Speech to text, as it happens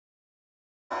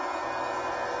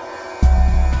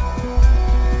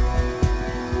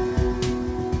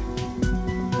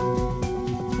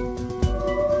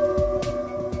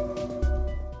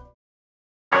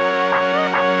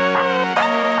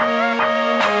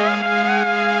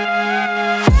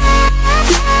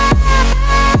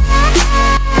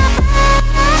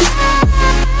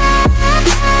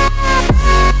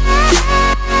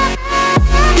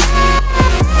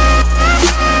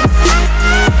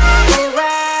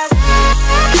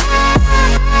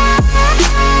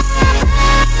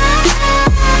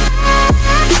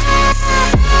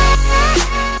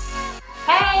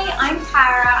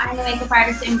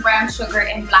tips in brown sugar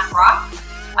in Blackrock.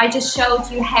 I just showed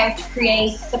you how to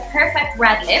create the perfect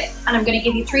red lip, and I'm going to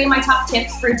give you 3 of my top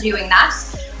tips for doing that.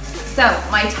 So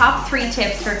my top 3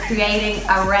 tips for creating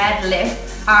a red lip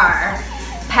are: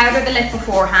 powder the lip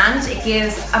beforehand. It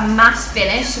gives a matte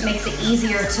finish, it makes it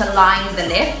easier to line the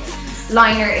lip.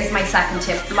 Liner is my second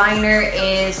tip. Liner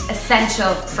is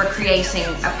essential for creating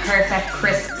a perfect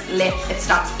crisp lip. It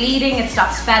stops bleeding, it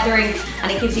stops feathering, and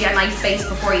it gives you a nice base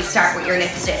before you start with your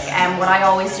lipstick. And what I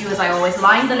always do is I always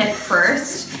line the lip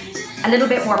first, a little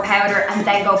bit more powder, and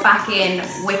then go back in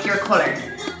with your colour.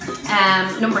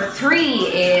 Number 3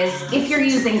 is, if you're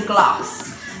using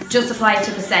gloss, just apply it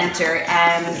to the centre.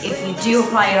 If you do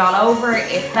apply it all over,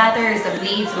 it feathers and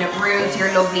bleeds and it ruins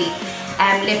your lovely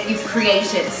lip you've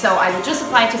created. So I would just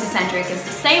apply it to the centre. It gives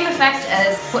the same effect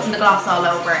as putting the gloss all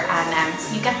over, and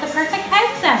you get the perfect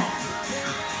pouch then.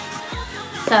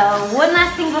 So one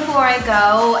last thing before I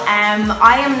go,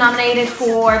 I am nominated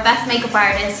for Best Makeup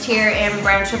Artist here in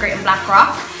Brown Sugar in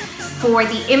Blackrock for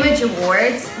the Image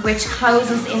Awards, which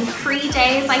closes in 3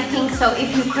 days, I think. So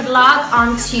if you could log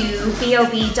on to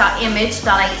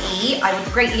bob.image.ie, I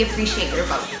would greatly appreciate your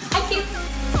vote.